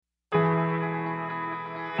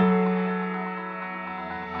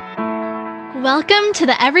Welcome to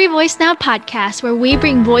the Every Voice Now podcast, where we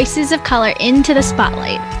bring voices of color into the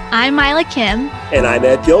spotlight. I'm Mila Kim. And I'm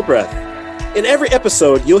Ed Gilbreth. In every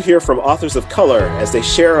episode, you'll hear from authors of color as they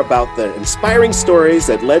share about the inspiring stories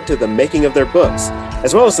that led to the making of their books,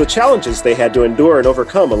 as well as the challenges they had to endure and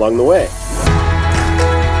overcome along the way.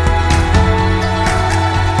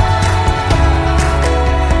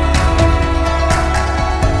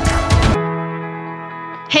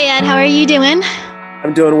 Hey Ed, how are you doing?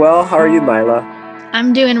 I'm doing well. How are you, Mila?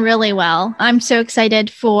 I'm doing really well. I'm so excited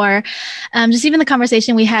for just even the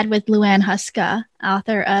conversation we had with Liuan Huska,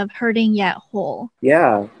 author of Hurting Yet Whole.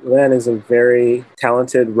 Yeah, Liuan is a very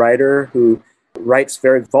talented writer who writes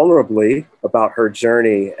very vulnerably about her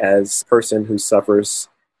journey as a person who suffers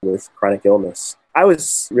with chronic illness. I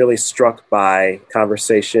was really struck by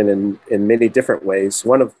conversation in many different ways,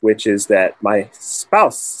 one of which is that my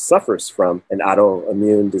spouse suffers from an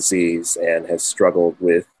autoimmune disease and has struggled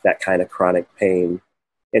with that kind of chronic pain,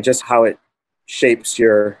 and just how it shapes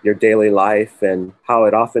your daily life and how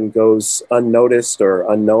it often goes unnoticed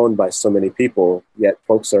or unknown by so many people, yet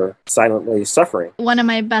folks are silently suffering. One of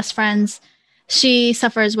my best friends, she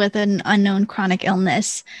suffers with an unknown chronic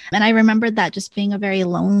illness. And I remembered that just being a very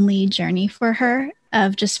lonely journey for her,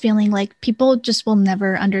 of just feeling like people just will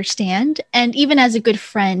never understand. And even as a good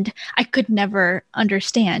friend, I could never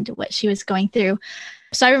understand what she was going through.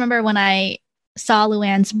 So I remember when I saw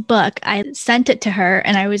Liuan's book, I sent it to her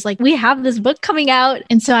and I was like, we have this book coming out.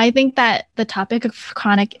 And so I think that the topic of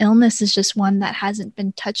chronic illness is just one that hasn't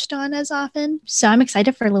been touched on as often. So I'm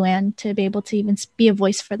excited for Liuan to be able to even be a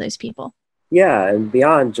voice for those people. Yeah, and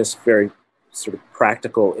beyond just very sort of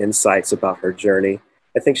practical insights about her journey,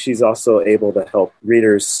 I think she's also able to help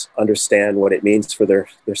readers understand what it means for their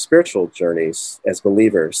spiritual journeys as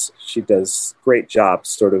believers. She does a great job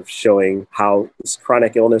sort of showing how this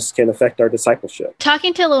chronic illness can affect our discipleship.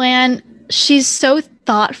 Talking to Liuan, she's so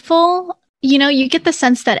thoughtful. You know, you get the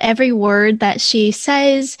sense that every word that she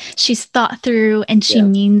says, she's thought through and she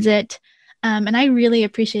means it. And I really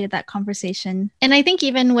appreciated that conversation. And I think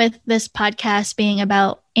even with this podcast being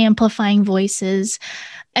about amplifying voices,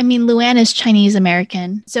 I mean, Liuan is Chinese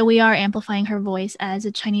American, so we are amplifying her voice as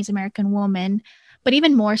a Chinese American woman, but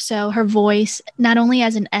even more so, her voice not only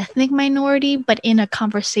as an ethnic minority, but in a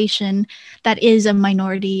conversation that is a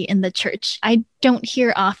minority in the church. I don't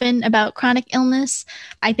hear often about chronic illness.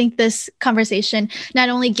 I think this conversation not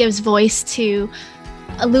only gives voice to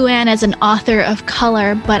Liuan as an author of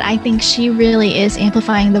color, but I think she really is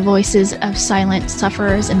amplifying the voices of silent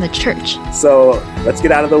sufferers in the church. So let's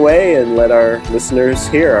get out of the way and let our listeners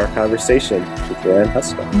hear our conversation with Liuan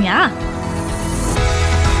Huska. Yeah.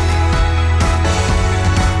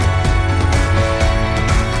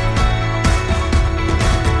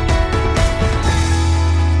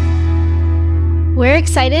 We're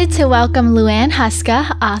excited to welcome Liuan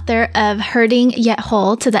Huska, author of Hurting Yet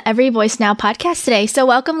Whole, to the Every Voice Now podcast today. So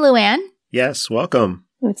welcome, Liuan. Yes, welcome.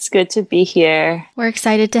 It's good to be here. We're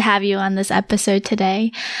excited to have you on this episode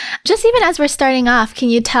today. Just even as we're starting off, can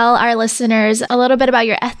you tell our listeners a little bit about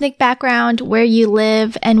your ethnic background, where you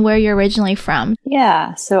live, and where you're originally from?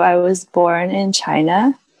 Yeah, so I was born in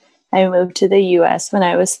China. I moved to the U.S. when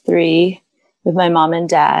I was 3 with my mom and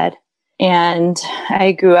dad. And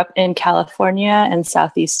I grew up in California and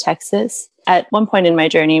Southeast Texas. At one point in my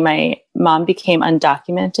journey, my mom became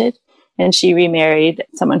undocumented and she remarried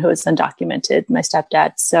someone who was undocumented, my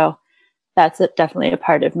stepdad. So that's definitely a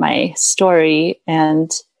part of my story.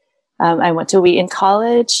 And I went to Wheaton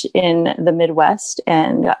College in the Midwest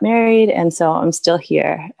and got married. And so I'm still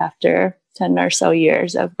here after 10 or so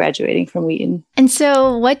years of graduating from Wheaton. And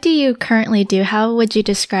so what do you currently do? How would you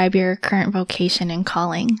describe your current vocation and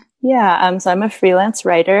calling? Yeah, so I'm a freelance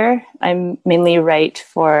writer. I mainly write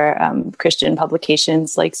for Christian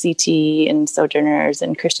publications like CT and Sojourners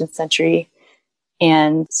and Christian Century,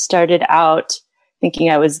 and started out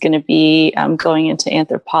thinking I was going to be going into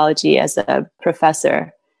anthropology as a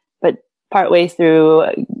professor. But partway through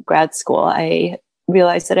grad school, I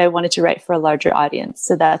realized that I wanted to write for a larger audience.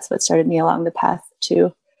 So that's what started me along the path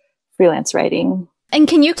to freelance writing. And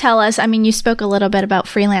can you tell us, I mean, you spoke a little bit about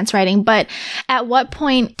freelance writing, but at what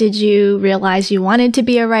point did you realize you wanted to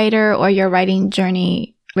be a writer, or your writing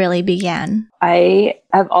journey really began? I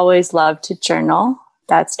have always loved to journal.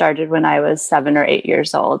 That started when I was 7 or 8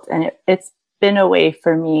 years old. And it's been a way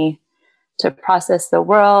for me to process the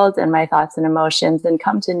world and my thoughts and emotions and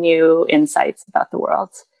come to new insights about the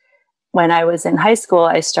world. When I was in high school,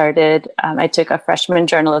 I took a freshman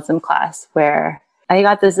journalism class where I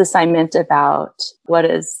got this assignment about what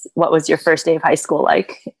was your first day of high school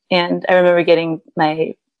like? And I remember getting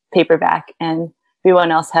my paper back and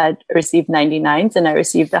everyone else had received 99s and I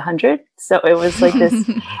received 100. So it was like this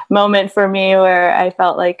moment for me where I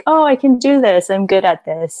felt like, oh, I can do this. I'm good at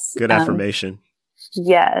this. Good affirmation.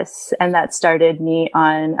 Yes. And that started me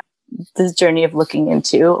on this journey of looking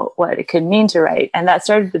into what it could mean to write. And that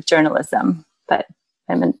started with journalism, but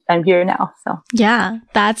I'm here now. So yeah,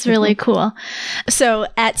 that's really cool. So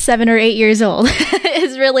at 7 or 8 years old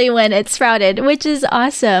is really when it sprouted, which is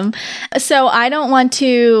awesome. So I don't want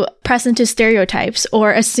to press into stereotypes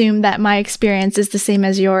or assume that my experience is the same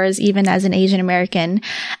as yours, even as an Asian American.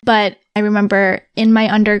 But I remember in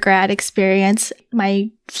my undergrad experience,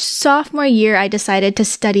 my sophomore year, I decided to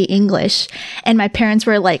study English. And my parents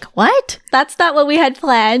were like, what? That's not what we had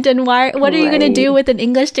planned. And what are you going to do with an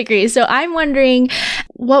English degree? So I'm wondering,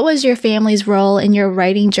 what was your family's role in your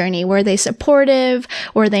writing journey? Were they supportive?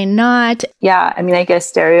 Were they not? Yeah, I mean, I guess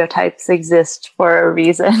stereotypes exist for a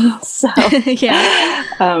reason. So yeah.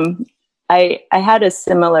 I had a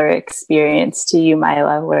similar experience to you,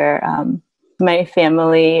 Mila, where my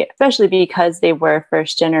family, especially because they were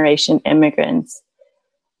first generation immigrants,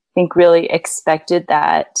 I think really expected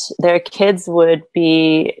that their kids would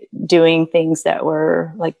be doing things that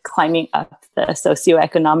were like climbing up the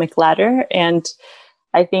socioeconomic ladder. And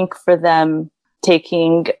I think for them,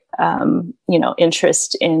 taking,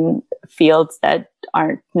 interest in fields that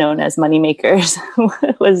aren't known as moneymakers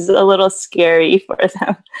was a little scary for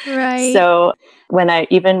them. Right. So when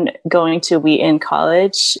even going to Wheaton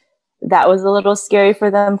College, that was a little scary for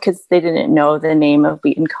them because they didn't know the name of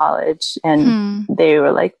Wheaton College. And they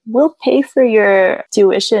were like, we'll pay for your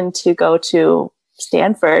tuition to go to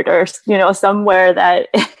Stanford or, somewhere that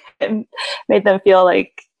made them feel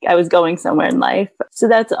like I was going somewhere in life. So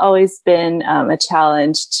that's always been a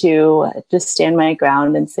challenge to just stand my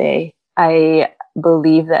ground and say, I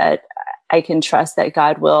believe that I can trust that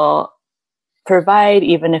God will provide,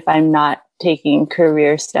 even if I'm not taking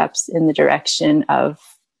career steps in the direction of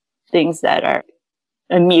things that are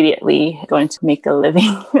immediately going to make a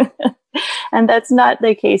living. And that's not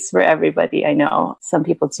the case for everybody. I know some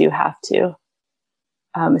people do have to,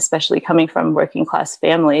 especially coming from working class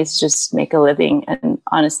families, just make a living. And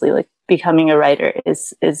honestly, like becoming a writer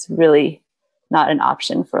is really not an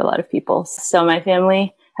option for a lot of people. So my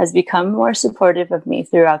family has become more supportive of me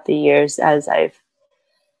throughout the years as I've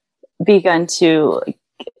begun to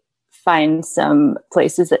find some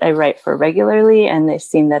places that I write for regularly, and they've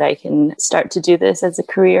seen that I can start to do this as a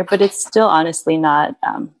career, but it's still honestly not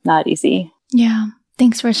easy. Yeah.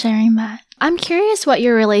 Thanks for sharing that. I'm curious what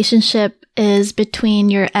your relationship is between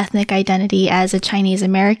your ethnic identity as a Chinese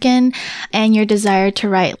American and your desire to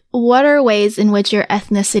write. What are ways in which your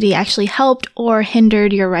ethnicity actually helped or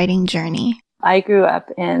hindered your writing journey? I grew up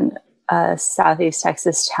in a Southeast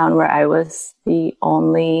Texas town where I was the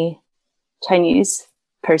only Chinese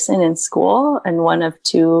person in school and one of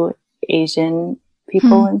two Asian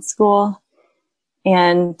people in school.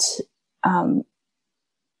 And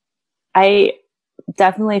I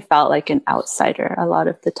definitely felt like an outsider a lot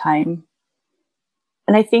of the time.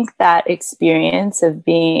 And I think that experience of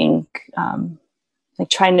being like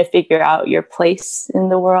trying to figure out your place in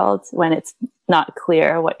the world when it's not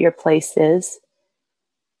clear what your place is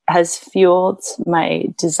has fueled my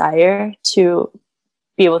desire to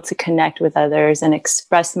be able to connect with others and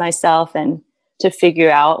express myself and to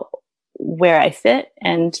figure out where I fit.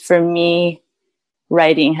 And for me,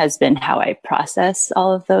 writing has been how I process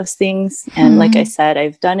all of those things. And like I said,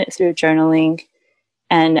 I've done it through journaling.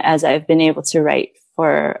 And as I've been able to write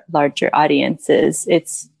for larger audiences,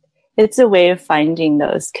 it's a way of finding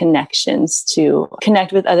those connections to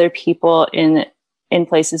connect with other people in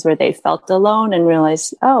places where they felt alone and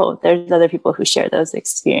realize, oh, there's other people who share those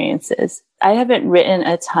experiences. I haven't written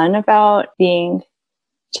a ton about being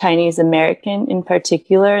Chinese American in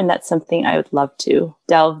particular, and that's something I would love to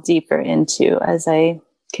delve deeper into as I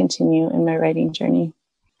continue in my writing journey.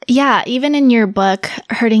 Yeah, even in your book,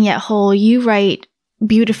 Hurting Yet Whole, you write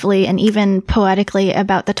beautifully and even poetically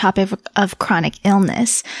about the topic of chronic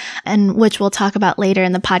illness, and which we'll talk about later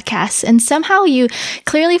in the podcast. And somehow you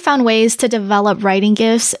clearly found ways to develop writing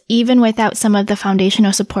gifts even without some of the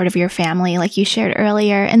foundational support of your family, like you shared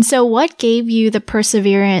earlier. And so what gave you the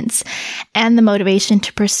perseverance and the motivation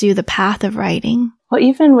to pursue the path of writing? Well,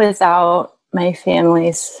 even without my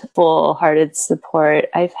family's full-hearted support,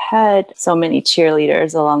 I've had so many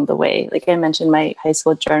cheerleaders along the way. Like I mentioned, my high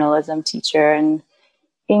school journalism teacher and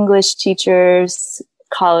English teachers,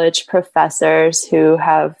 college professors who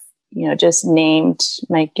have, just named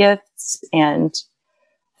my gifts and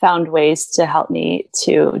found ways to help me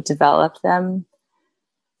to develop them.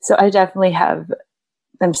 So I definitely have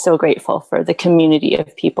I'm so grateful for the community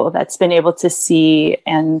of people that's been able to see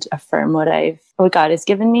and affirm what God has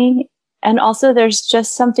given me. And also there's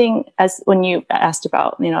just something, as when you asked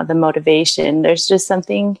about, the motivation, there's just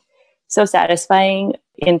something so satisfying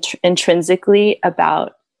intrinsically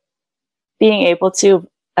about being able to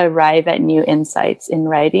arrive at new insights in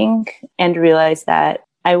writing and realize that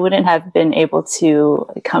I wouldn't have been able to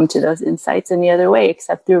come to those insights any other way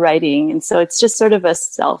except through writing. And so it's just sort of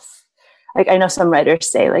I know some writers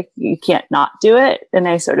say you can't not do it. And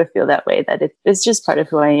I sort of feel that way, that it's just part of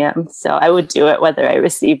who I am. So I would do it whether I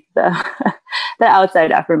receive the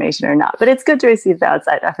outside affirmation or not. But it's good to receive the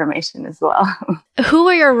outside affirmation as well. Who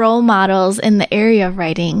were your role models in the area of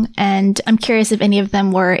writing? And I'm curious if any of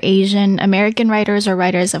them were Asian American writers or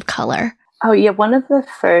writers of color. Oh, yeah. One of the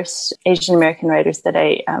first Asian American writers that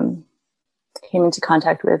I came into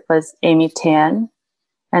contact with was Amy Tan.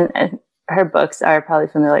 And her books are probably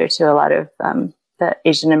familiar to a lot of the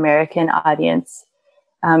Asian American audience.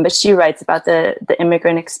 But she writes about the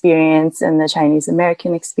immigrant experience and the Chinese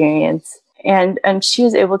American experience. And she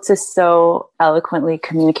was able to so eloquently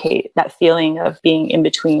communicate that feeling of being in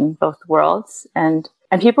between both worlds. And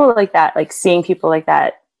people like that, seeing people like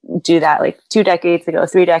that do that 2 decades ago,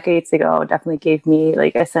 3 decades ago, definitely gave me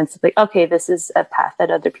a sense of okay, this is a path that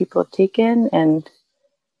other people have taken. And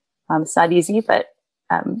it's not easy, but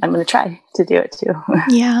I'm going to try to do it too.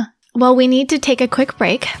 Yeah. Well, we need to take a quick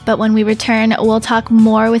break, but when we return, we'll talk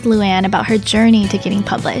more with Liuan about her journey to getting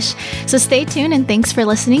published. So stay tuned, and thanks for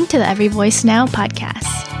listening to the Every Voice Now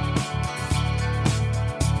podcast.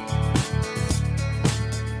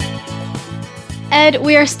 Ed,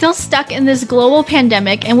 we are still stuck in this global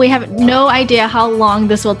pandemic, and we have no idea how long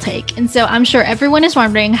this will take. And so I'm sure everyone is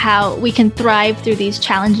wondering how we can thrive through these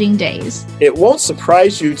challenging days. It won't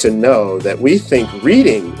surprise you to know that we think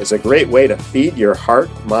reading is a great way to feed your heart,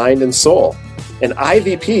 mind, and soul. And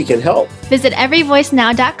IVP can help. Visit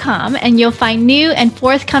everyvoicenow.com and you'll find new and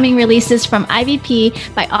forthcoming releases from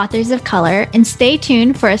IVP by authors of color. And stay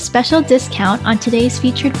tuned for a special discount on today's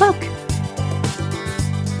featured book.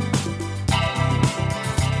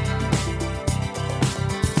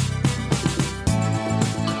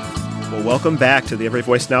 Welcome back to the Every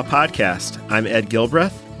Voice Now podcast. I'm Ed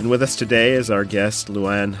Gilbreth, and with us today is our guest,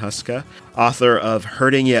 Liuan Huska, author of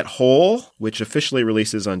Hurting Yet Whole, which officially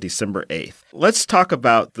releases on December 8th. Let's talk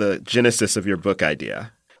about the genesis of your book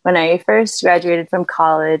idea. When I first graduated from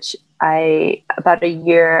college, about a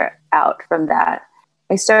year out from that,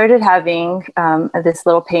 I started having this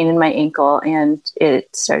little pain in my ankle, and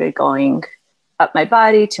it started going up my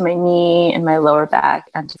body to my knee and my lower back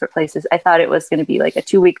and different places. I thought it was going to be a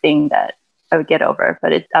 2-week thing that I would get over,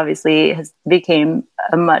 but it obviously became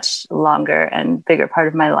a much longer and bigger part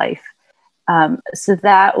of my life. So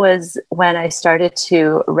that was when I started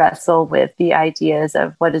to wrestle with the ideas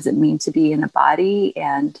of what does it mean to be in a body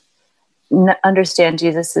and understand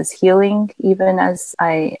Jesus's healing, even as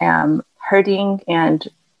I am hurting and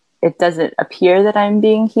it doesn't appear that I'm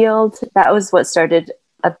being healed. That was what started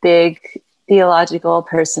a big theological,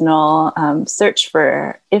 personal search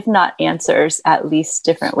for, if not answers, at least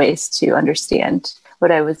different ways to understand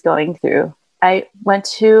what I was going through. I went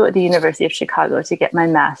to the University of Chicago to get my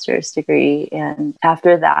master's degree. And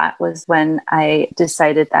after that was when I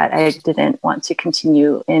decided that I didn't want to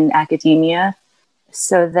continue in academia.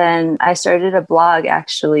 So then I started a blog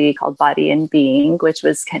actually called Body and Being, which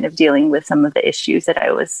was kind of dealing with some of the issues that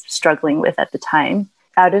I was struggling with at the time.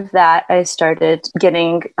 Out of that, I started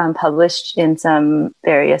getting published in some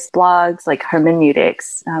various blogs like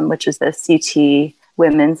Hermeneutics, which was the CT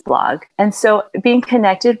women's blog. And so being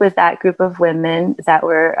connected with that group of women that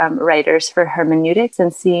were writers for hermeneutics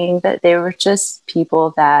and seeing that they were just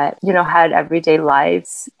people that, had everyday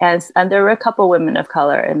lives. And there were a couple women of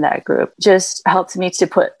color in that group, just helped me to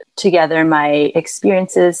put together my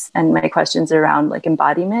experiences and my questions around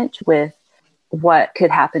embodiment with what could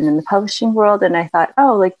happen in the publishing world. And I thought,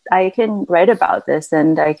 I can write about this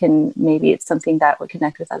and maybe it's something that would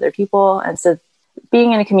connect with other people. And so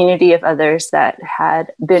being in a community of others that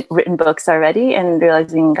had written books already and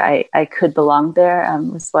realizing I could belong there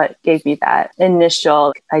was what gave me that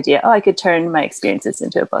initial idea. I could turn my experiences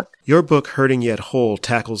into a book. Your book, Hurting Yet Whole,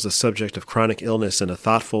 tackles the subject of chronic illness in a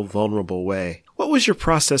thoughtful, vulnerable way. What was your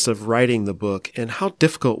process of writing the book, and how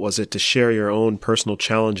difficult was it to share your own personal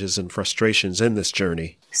challenges and frustrations in this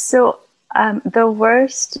journey? So the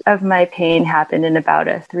worst of my pain happened in about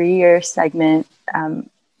a 3-year segment.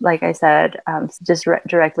 Like I said, just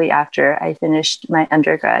directly after I finished my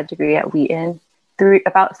undergrad degree at Wheaton.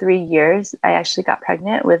 About 3 years, I actually got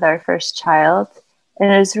pregnant with our first child.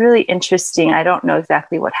 And it was really interesting. I don't know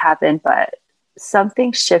exactly what happened, but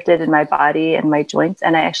something shifted in my body and my joints,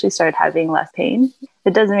 and I actually started having less pain.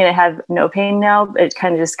 It doesn't mean I have no pain now, but it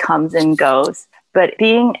kind of just comes and goes. But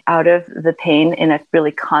being out of the pain in a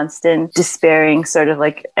really constant, despairing, sort of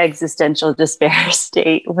like existential despair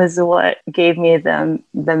state was what gave me the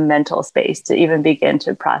mental space to even begin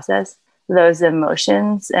to process those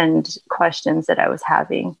emotions and questions that I was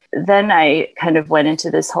having. Then I kind of went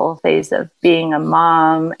into this whole phase of being a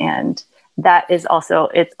mom, and that is also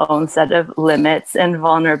its own set of limits and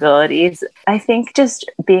vulnerabilities. I think just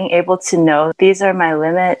being able to know these are my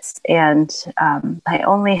limits, and I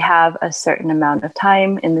only have a certain amount of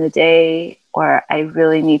time in the day, or I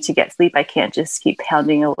really need to get sleep. I can't just keep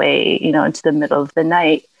pounding away, into the middle of the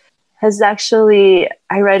night. Has actually,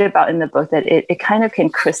 I write about in the book that it kind of can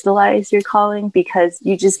crystallize your calling, because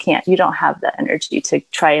you don't have the energy to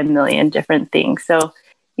try a million different things. So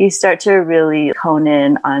you start to really hone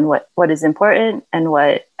in on what is important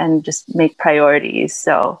and just make priorities.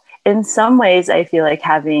 So in some ways, I feel like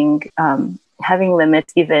having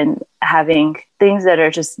limits, even having things that are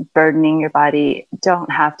just burdening your body, don't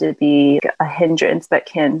have to be a hindrance, but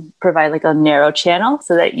can provide like a narrow channel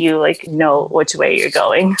so that you like know which way you're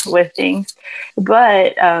going with things.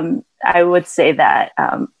 But I would say that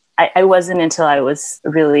I wasn't until I was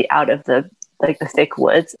really out of the thick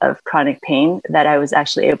woods of chronic pain that I was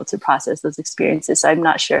actually able to process those experiences. So I'm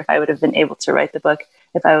not sure if I would have been able to write the book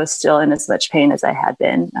if I was still in as much pain as I had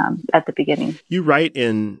been at the beginning. You write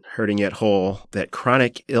in Hurting Yet Whole that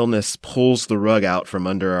chronic illness pulls the rug out from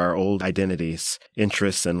under our old identities,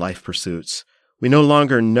 interests, and life pursuits. We no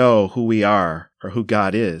longer know who we are or who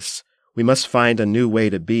God is. We must find a new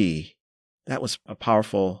way to be. That was a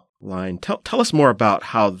powerful line. Tell us more about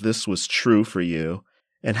how this was true for you.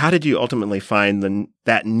 And how did you ultimately find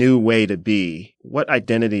that new way to be? What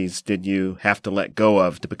identities did you have to let go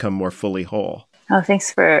of to become more fully whole? Oh,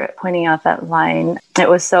 thanks for pointing out that line. It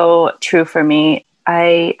was so true for me.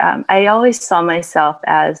 I always saw myself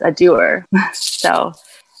as a doer, so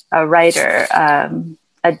a writer,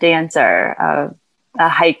 a dancer, a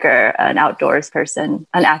hiker, an outdoors person,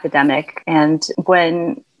 an academic. And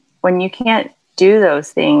when you can't do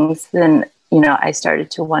those things, then I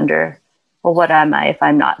started to wonder, well, what am I if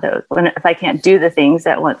I'm not those? If I can't do the things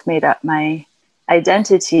that once made up my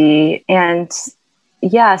identity? And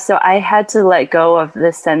yeah, so I had to let go of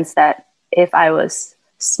the sense that if I was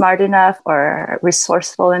smart enough or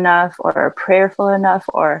resourceful enough or prayerful enough,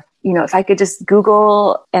 or, if I could just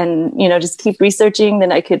Google and, just keep researching,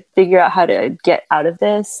 then I could figure out how to get out of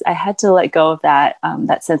this. I had to let go of that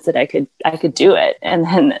sense that I could do it.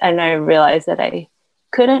 And I realized that I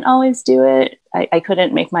couldn't always do it. I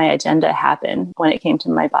couldn't make my agenda happen when it came to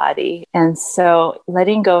my body. And so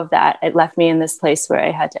letting go of that, it left me in this place where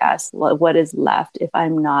I had to ask, well, what is left if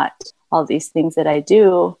I'm not all these things that I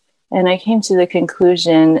do? And I came to the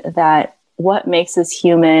conclusion that what makes us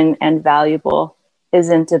human and valuable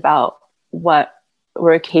isn't about what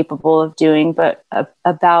we're capable of doing, but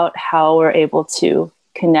about how we're able to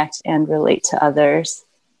connect and relate to others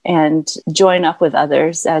and join up with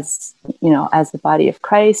others as the body of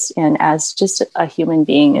Christ and as just a human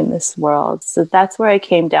being in this world. So that's where I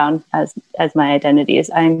came down as my identity is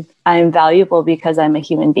I'm valuable because I'm a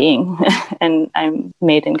human being and I'm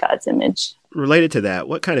made in God's image. Related to that,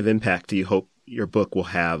 what kind of impact do you hope your book will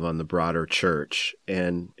have on the broader church?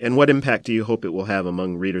 And what impact do you hope it will have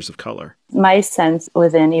among readers of color? My sense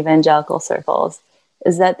within evangelical circles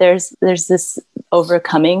is that there's this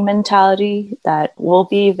overcoming mentality that we'll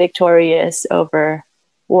be victorious over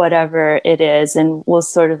whatever it is, and we'll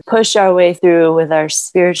sort of push our way through with our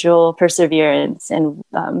spiritual perseverance, and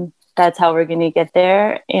that's how we're going to get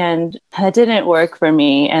there. And that didn't work for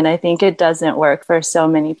me, and I think it doesn't work for so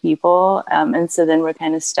many people. And so then we're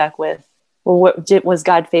kind of stuck with, well, was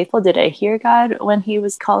God faithful? Did I hear God when he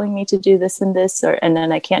was calling me to do this and this? And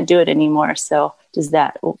then I can't do it anymore. So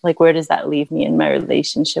where does that leave me in my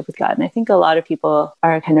relationship with God? And I think a lot of people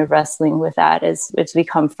are kind of wrestling with that as we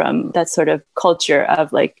come from that sort of culture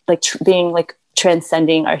of being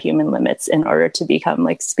transcending our human limits in order to become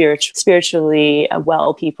spiritually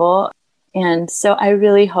well people. And so I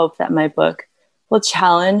really hope that my book will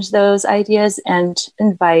challenge those ideas and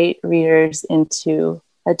invite readers into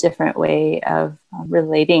a different way of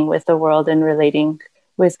relating with the world and relating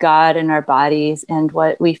with God and our bodies and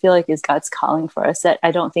what we feel like is God's calling for us. That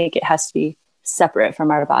I don't think it has to be separate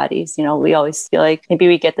from our bodies. We always feel like maybe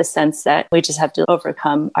we get the sense that we just have to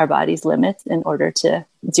overcome our body's limits in order to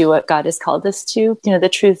do what God has called us to. The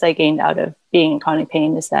truth I gained out of being in chronic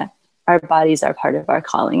pain is that our bodies are part of our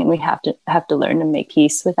calling, and we have to learn to make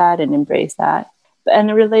peace with that and embrace that.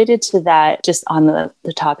 And related to that, just on the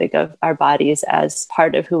topic of our bodies as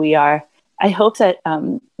part of who we are, I hope that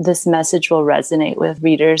this message will resonate with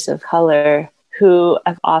readers of color who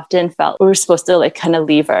have often felt we're supposed to like kind of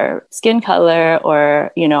leave our skin color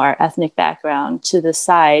or, you know, our ethnic background to the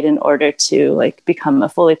side in order to like become a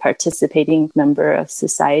fully participating member of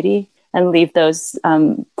society, and leave those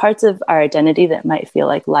parts of our identity that might feel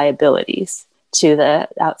like liabilities to the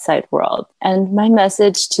outside world. And my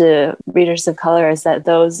message to readers of color is that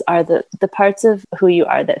those are the parts of who you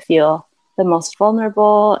are that feel the most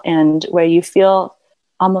vulnerable, and where you feel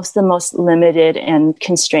almost the most limited and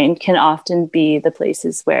constrained can often be the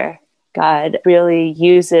places where God really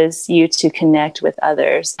uses you to connect with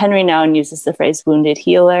others. Henry Nouwen uses the phrase wounded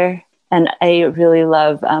healer. And I really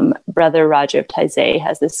love Brother Roger Taizé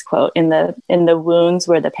has this quote, in the wounds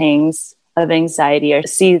where the pangs of anxiety are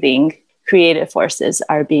seething, creative forces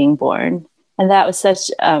are being born. And that was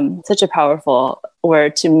such a powerful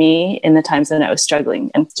word to me in the times when I was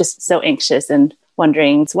struggling and just so anxious and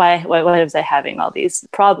wondering why was I having all these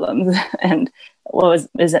problems and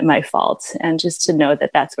is it my fault? And just to know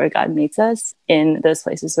that that's where God meets us in those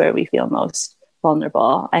places where we feel most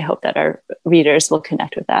vulnerable. I hope that our readers will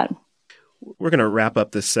connect with that. We're going to wrap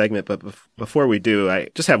up this segment, but before we do, I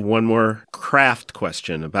just have one more craft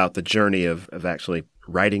question about the journey of actually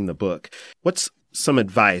writing the book. What's some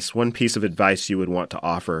advice, one piece of advice you would want to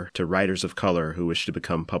offer to writers of color who wish to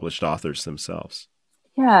become published authors themselves?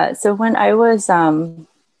 Yeah, so when I was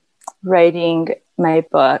writing my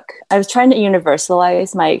book, I was trying to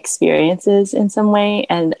universalize my experiences in some way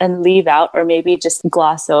and leave out or maybe just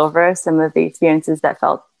gloss over some of the experiences that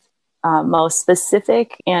felt most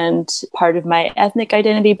specific and part of my ethnic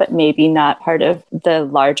identity, but maybe not part of the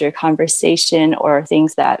larger conversation or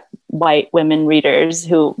things that white women readers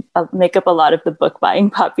who make up a lot of the book buying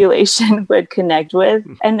population would connect with.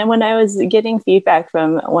 And then when I was getting feedback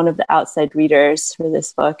from one of the outside readers for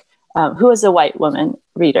this book, who was a white woman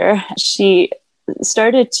reader, she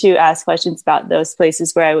started to ask questions about those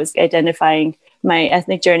places where I was identifying my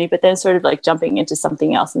ethnic journey, but then sort of like jumping into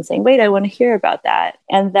something else and saying, wait, I want to hear about that.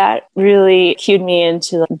 And that really cued me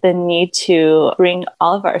into the need to bring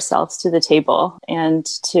all of ourselves to the table and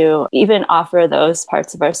to even offer those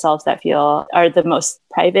parts of ourselves that feel are the most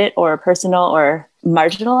private or personal or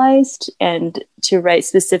marginalized, and to write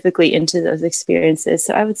specifically into those experiences.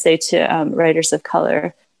 So I would say to writers of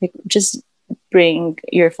color, like, just bring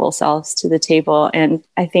your full selves to the table. And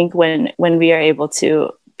I think when we are able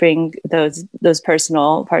to bring those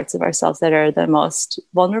personal parts of ourselves that are the most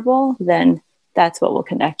vulnerable, then that's what will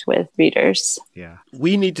connect with readers. Yeah.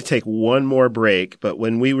 We need to take one more break, but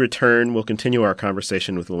when we return, we'll continue our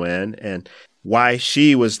conversation with Liuan and why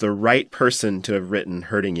she was the right person to have written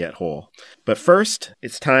Hurting Yet Whole. But first,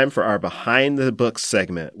 it's time for our Behind the Books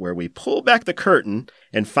segment, where we pull back the curtain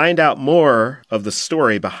and find out more of the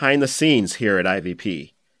story behind the scenes here at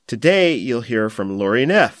IVP. Today, you'll hear from Lori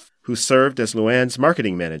Neff, who served as Liuan's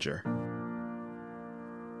marketing manager.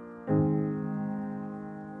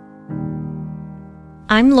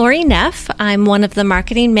 I'm Lori Neff. I'm one of the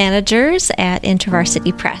marketing managers at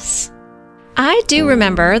InterVarsity Press. I do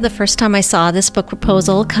remember the first time I saw this book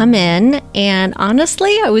proposal come in, and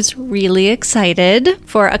honestly, I was really excited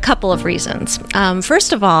for a couple of reasons.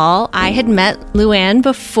 First of all, I had met Liuan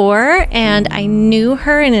before, and I knew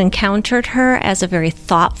her and encountered her as a very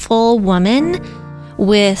thoughtful woman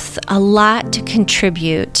with a lot to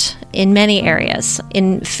contribute in many areas,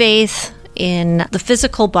 in faith, in the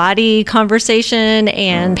physical body conversation,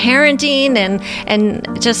 and parenting,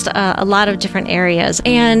 and just a lot of different areas.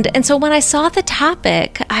 And so when I saw the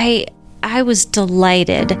topic, I was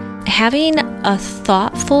delighted. Having a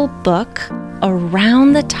thoughtful book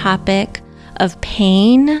around the topic of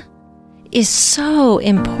pain is so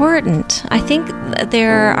important. I think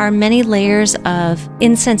there are many layers of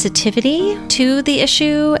insensitivity to the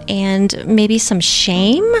issue and maybe some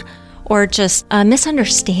shame or just a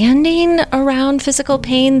misunderstanding around physical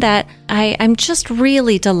pain that I'm just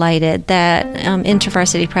really delighted that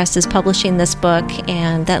InterVarsity Press is publishing this book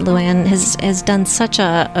and that Liuan has done such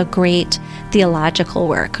a great theological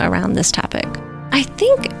work around this topic. I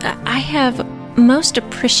think I have most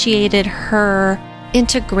appreciated her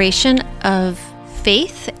integration of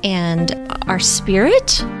faith and our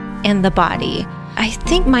spirit and the body. I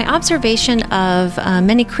think my observation of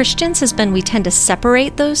many Christians has been we tend to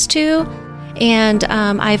separate those two. And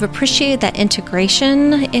I've appreciated that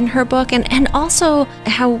integration in her book, and also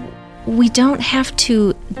how we don't have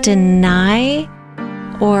to deny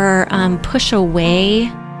or push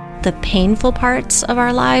away the painful parts of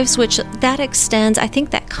our lives, which that extends. I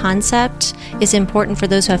think that concept is important for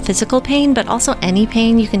those who have physical pain, but also any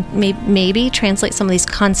pain. You can maybe translate some of these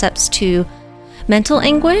concepts to mental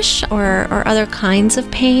anguish or other kinds of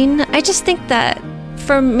pain. I just think that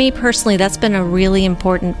for me personally, that's been a really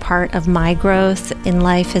important part of my growth in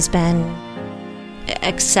life, has been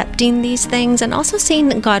accepting these things and also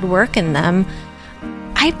seeing God work in them.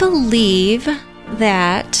 I believe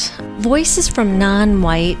that voices from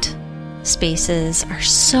non-white spaces are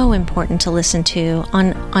so important to listen to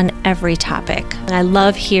on every topic. I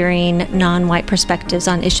love hearing non-white perspectives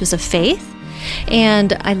on issues of faith,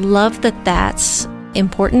 and I love that that's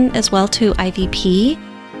important as well to IVP.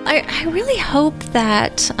 I really hope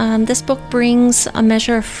that this book brings a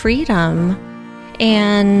measure of freedom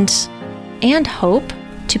and hope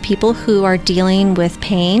to people who are dealing with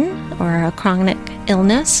pain or a chronic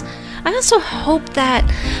illness. I also hope that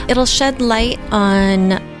it'll shed light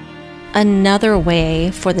on another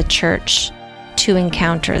way for the church to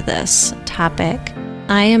encounter this topic.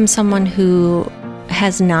 I am someone who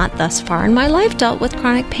has not thus far in my life dealt with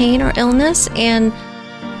chronic pain or illness, and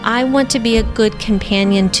I want to be a good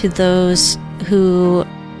companion to those who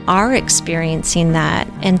are experiencing that.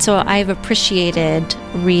 And so I've appreciated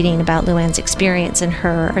reading about Liuan's experience and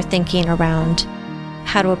her thinking around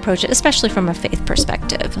how to approach it, especially from a faith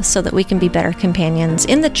perspective, so that we can be better companions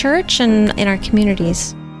in the church and in our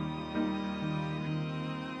communities.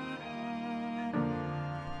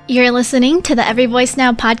 You're listening to the Every Voice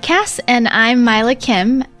Now podcast, and I'm Mila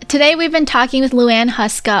Kim. Today we've been talking with Liuan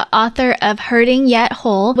Huska, author of Hurting Yet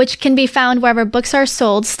Whole, which can be found wherever books are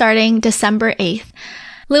sold starting December 8th.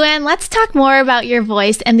 Liuan, let's talk more about your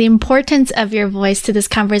voice and the importance of your voice to this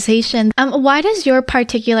conversation. Why does your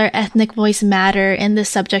particular ethnic voice matter in the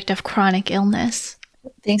subject of chronic illness?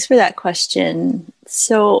 Thanks for that question.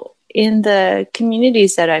 So in the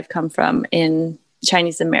communities that I've come from, in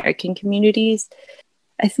Chinese American communities,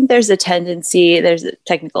 I think there's a tendency, there's a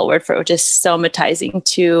technical word for it, which is somatizing,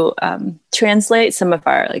 to translate some of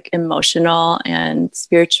our emotional and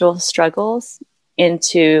spiritual struggles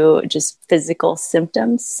into just physical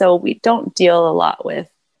symptoms. So we don't deal a lot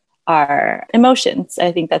with our emotions.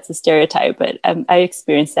 I think that's a stereotype, but I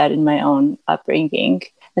experienced that in my own upbringing.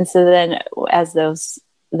 And so then as those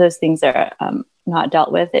things are not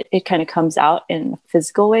dealt with, it kind of comes out in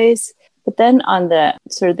physical ways. But then on the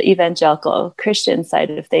sort of the evangelical Christian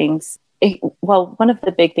side of things, one of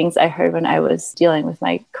the big things I heard when I was dealing with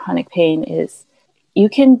my chronic pain is you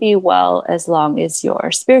can be well as long as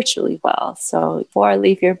you're spiritually well. So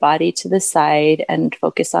leave your body to the side and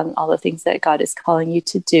focus on all the things that God is calling you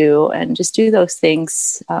to do, and just do those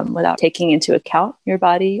things without taking into account your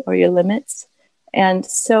body or your limits. And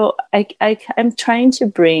so I'm trying to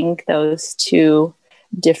bring those two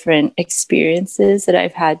different experiences that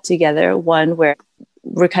I've had together. One where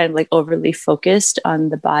we're kind of overly focused on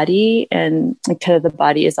the body, and kind of the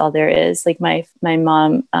body is all there is. My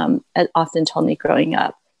mom often told me growing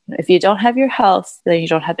up, if you don't have your health, then you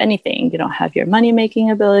don't have anything. You don't have your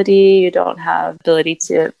money-making ability. You don't have ability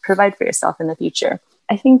to provide for yourself in the future.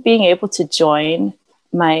 I think being able to join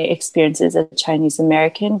my experiences as a Chinese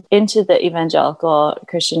American into the evangelical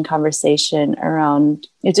Christian conversation around,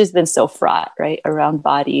 it's just been so fraught, right? Around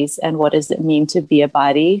bodies and what does it mean to be a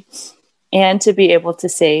body, and to be able to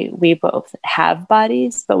say we both have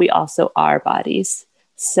bodies, but we also are bodies.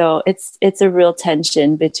 So it's a real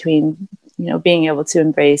tension between, being able to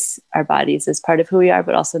embrace our bodies as part of who we are,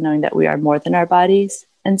 but also knowing that we are more than our bodies.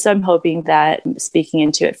 And so I'm hoping that speaking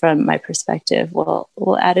into it from my perspective will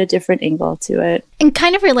add a different angle to it. And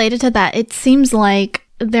kind of related to that, it seems like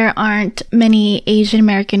there aren't many Asian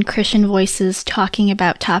American Christian voices talking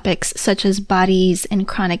about topics such as bodies and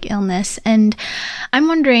chronic illness. And I'm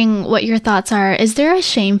wondering what your thoughts are. Is there a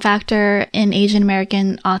shame factor in Asian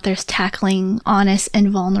American authors tackling honest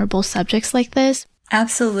and vulnerable subjects like this?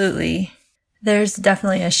 Absolutely. There's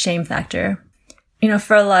definitely a shame factor.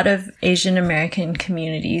 For a lot of Asian American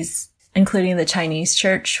communities, including the Chinese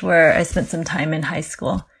church, where I spent some time in high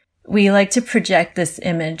school, we like to project this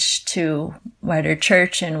image to wider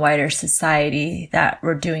church and wider society that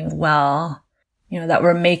we're doing well, that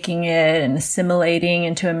we're making it and assimilating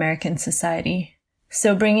into American society.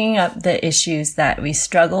 So bringing up the issues that we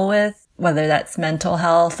struggle with, whether that's mental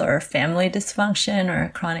health or family dysfunction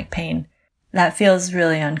or chronic pain, that feels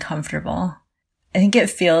really uncomfortable. I think it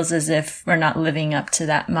feels as if we're not living up to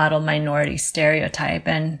that model minority stereotype.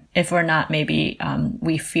 And if we're not, maybe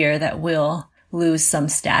we fear that we'll lose some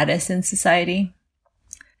status in society.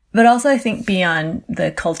 But also I think beyond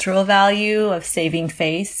the cultural value of saving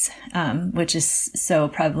face, which is so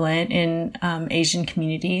prevalent in Asian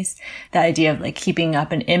communities, the idea of keeping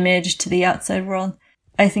up an image to the outside world,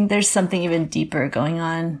 I think there's something even deeper going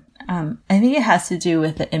on. I think it has to do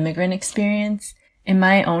with the immigrant experience. In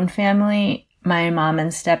my own family, My mom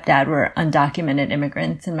and stepdad were undocumented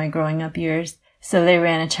immigrants in my growing up years. So they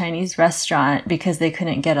ran a Chinese restaurant because they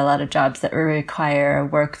couldn't get a lot of jobs that would require a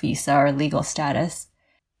work visa or legal status.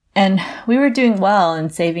 And we were doing well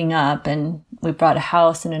and saving up, and we bought a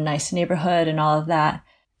house in a nice neighborhood and all of that.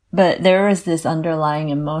 But there was this underlying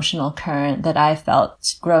emotional current that I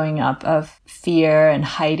felt growing up of fear and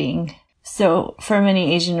hiding. So for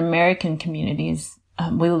many Asian American communities,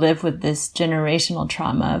 we live with this generational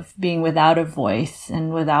trauma of being without a voice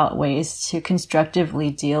and without ways to constructively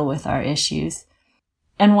deal with our issues.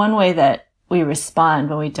 And one way that we respond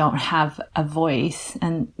when we don't have a voice,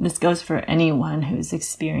 and this goes for anyone who's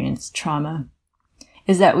experienced trauma,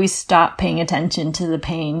 is that we stop paying attention to the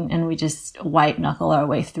pain and we just white knuckle our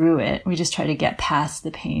way through it. We just try to get past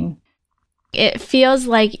the pain. It feels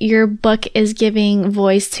like your book is giving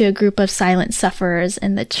voice to a group of silent sufferers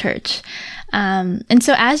in the church. And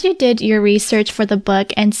so as you did your research for the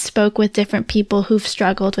book and spoke with different people who've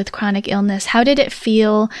struggled with chronic illness, how did it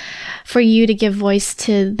feel for you to give voice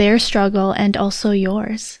to their struggle and also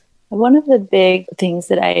yours? One of the big things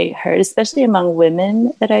that I heard, especially among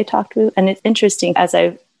women that I talked with, and it's interesting as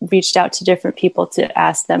I reached out to different people to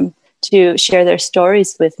ask them to share their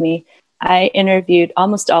stories with me, I interviewed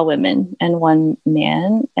almost all women and one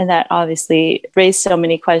man, and that obviously raised so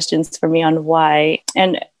many questions for me on why.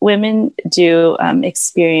 And women do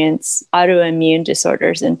experience autoimmune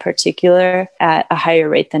disorders in particular at a higher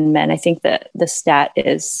rate than men. I think that the stat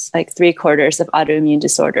is like 3/4 of autoimmune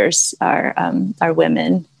disorders are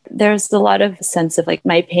women. There's a lot of sense of like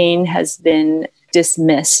my pain has been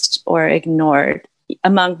dismissed or ignored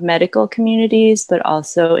among medical communities, but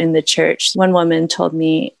also in the church. One woman told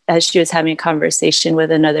me as she was having a conversation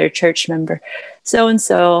with another church member,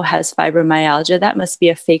 so-and-so has fibromyalgia. That must be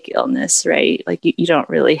a fake illness, right? Like you don't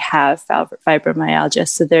really have fibromyalgia.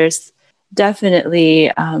 So there's definitely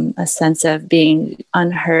a sense of being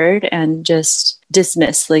unheard and just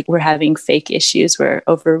dismissed. Like we're having fake issues, we're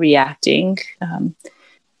overreacting.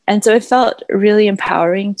 And so it felt really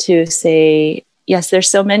empowering to say, yes, there's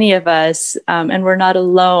so many of us, and we're not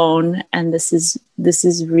alone, and this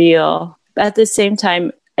is real. But at the same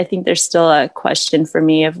time, I think there's still a question for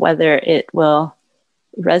me of whether it will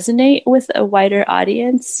resonate with a wider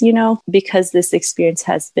audience, because this experience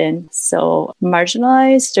has been so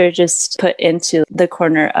marginalized or just put into the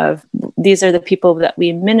corner of these are the people that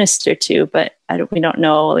we minister to, but we don't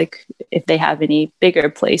know like if they have any bigger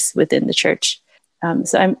place within the church.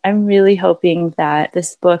 So I'm really hoping that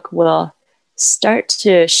this book will start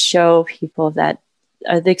to show people that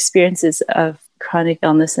the experiences of chronic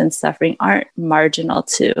illness and suffering aren't marginal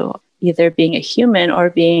to either being a human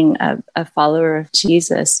or being a follower of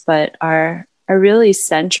Jesus, but are really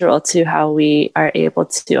central to how we are able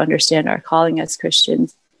to understand our calling as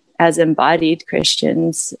Christians, as embodied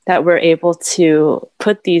Christians, that we're able to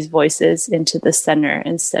put these voices into the center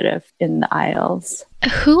instead of in the aisles.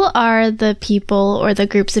 Who are the people or the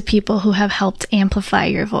groups of people who have helped amplify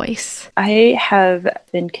your voice? I have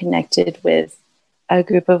been connected with a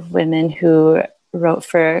group of women who wrote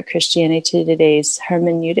for Christianity Today's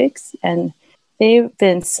hermeneutics, and they've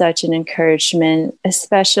been such an encouragement,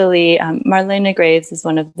 especially Marlena Graves is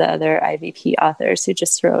one of the other IVP authors who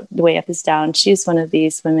just wrote The Way Up is Down. She's one of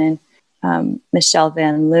these women, Michelle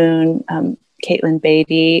Van Loon, Caitlin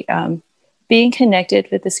Beatty. Being connected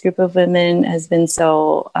with this group of women has been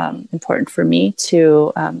so important for me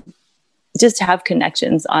to just have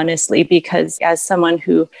connections, honestly, because as someone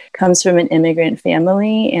who comes from an immigrant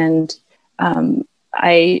family and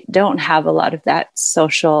I don't have a lot of that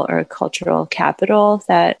social or cultural capital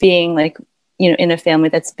that being like, in a family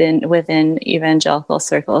that's been within evangelical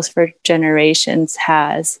circles for generations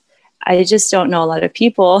has. I just don't know a lot of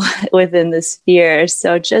people within the sphere.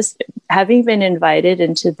 So just having been invited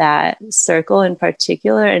into that circle in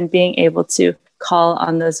particular and being able to call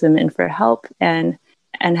on those women for help and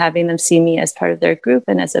having them see me as part of their group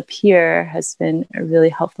and as a peer has been really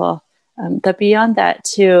helpful. But beyond that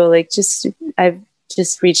too, I've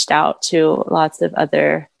just reached out to lots of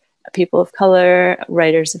other people of color,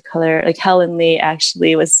 writers of color. Like Helen Lee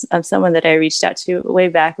actually was someone that I reached out to way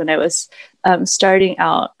back when I was starting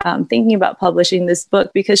out thinking about publishing this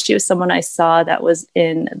book, because she was someone I saw that was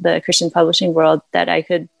in the Christian publishing world that I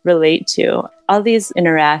could relate to. All these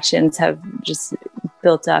interactions have just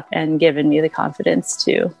built up and given me the confidence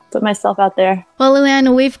to put myself out there. Well,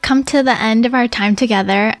 Liuan, we've come to the end of our time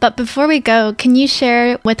together. But before we go, can you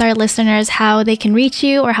share with our listeners how they can reach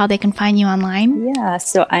you or how they can find you online? Yeah,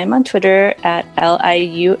 so I'm on Twitter at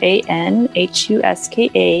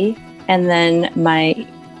LiuanHuska, and then my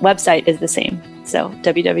website is the same, So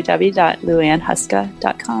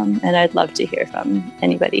www.liuanhuska.com. And I'd love to hear from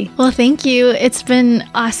anybody. Well, thank you. It's been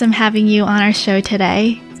awesome having you on our show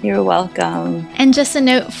today. You're welcome. And just a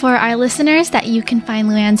note for our listeners that you can find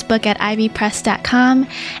Liuan's book at ivpress.com.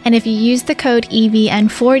 And if you use the code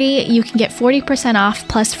EVN40, you can get 40% off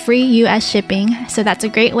plus free US shipping. So that's a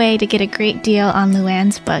great way to get a great deal on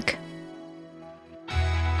Liuan's book.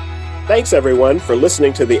 Thanks, everyone, for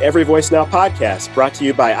listening to the Every Voice Now podcast, brought to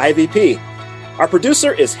you by IVP. Our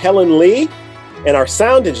producer is Helen Lee, and our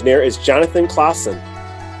sound engineer is Jonathan Clausen.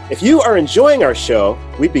 If you are enjoying our show,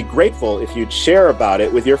 we'd be grateful if you'd share about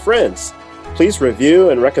it with your friends. Please review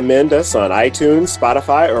and recommend us on iTunes,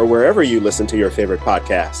 Spotify, or wherever you listen to your favorite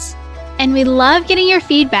podcasts. And we love getting your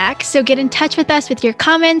feedback, so get in touch with us with your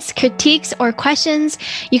comments, critiques, or questions.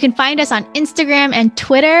 You can find us on Instagram and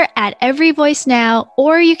Twitter at Every Voice Now,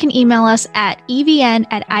 or you can email us at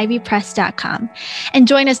evn@ivpress.com. And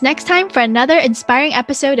join us next time for another inspiring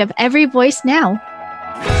episode of Every Voice Now.